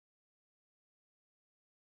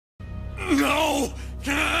No!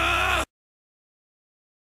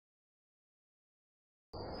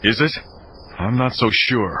 Is it? I'm not so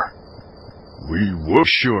sure. We were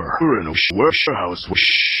sure in a warehouse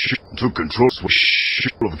took control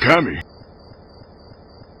of Cammy.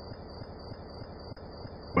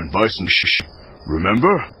 When Bison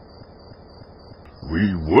remember?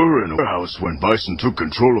 We were in a warehouse when Bison took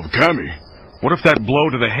control of Cammy. What if that blow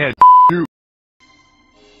to the head you?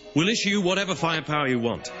 We'll issue you whatever firepower you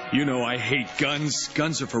want. You know I hate guns.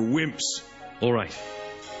 Guns are for wimps. All right.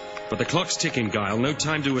 But the clock's ticking, Guile. No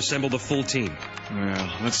time to assemble the full team.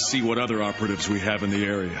 Well, let's see what other operatives we have in the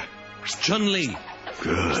area. Chun-Li.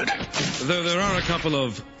 Good. Though there are a couple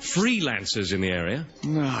of freelancers in the area.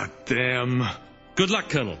 Not them. Good luck,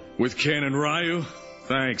 Colonel. With Cannon Ryu?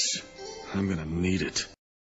 Thanks. I'm gonna need it.